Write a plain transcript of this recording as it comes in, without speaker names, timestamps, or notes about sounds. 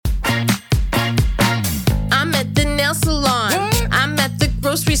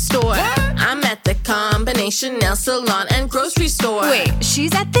combination nail salon and grocery store. Wait,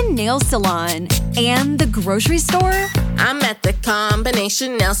 she's at the nail salon and the grocery store? I'm at the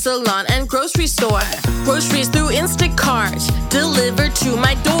combination nail salon and grocery store. Groceries through Instacart, delivered to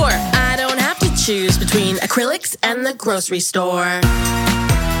my door. I don't have to choose between acrylics and the grocery store.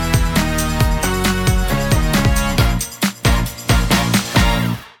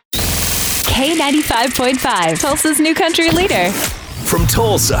 K95.5, Tulsa's new country leader. From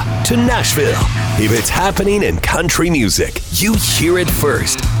Tulsa to Nashville, if it's happening in country music, you hear it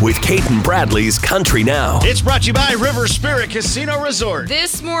first with Cait and Bradley's Country Now. It's brought to you by River Spirit Casino Resort.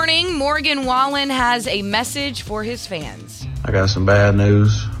 This morning, Morgan Wallen has a message for his fans. I got some bad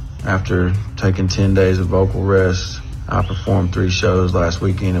news. After taking 10 days of vocal rest, I performed 3 shows last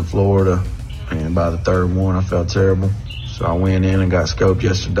weekend in Florida, and by the third one, I felt terrible. So I went in and got scoped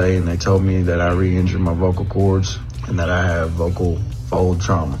yesterday, and they told me that I re-injured my vocal cords and that I have vocal fold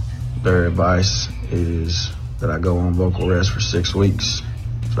trauma. Their advice is that I go on vocal rest for 6 weeks.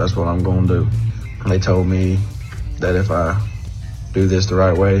 So that's what I'm going to do. And they told me that if I do this the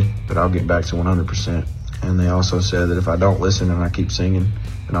right way, that I'll get back to 100%. And they also said that if I don't listen and I keep singing,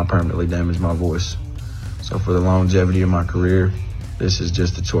 then I'll permanently damage my voice. So for the longevity of my career, this is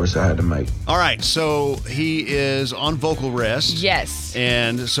just the choice I had to make. All right, so he is on vocal rest. Yes.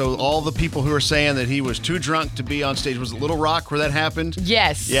 And so all the people who are saying that he was too drunk to be on stage, was it Little Rock where that happened?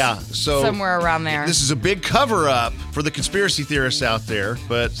 Yes. Yeah, so somewhere around there. This is a big cover-up for the conspiracy theorists out there,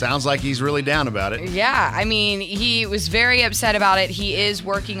 but sounds like he's really down about it. Yeah, I mean, he was very upset about it. He is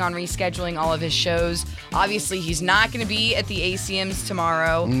working on rescheduling all of his shows. Obviously, he's not going to be at the ACMs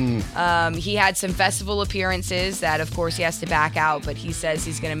tomorrow. He had some festival appearances that, of course, he has to back out, but he says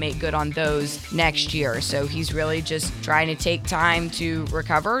he's going to make good on those next year. So he's really just trying to take time to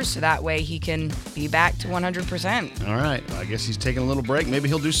recover so that way he can be back to 100%. All right, well, I guess he's taking a little break. Maybe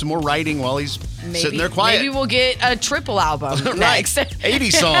he'll do some more writing while he's sitting there quiet. Maybe we'll get a triple album next.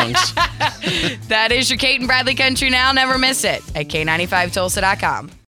 80 songs. That is your Cait and Bradley Country Now. Never miss it at K95Tulsa.com.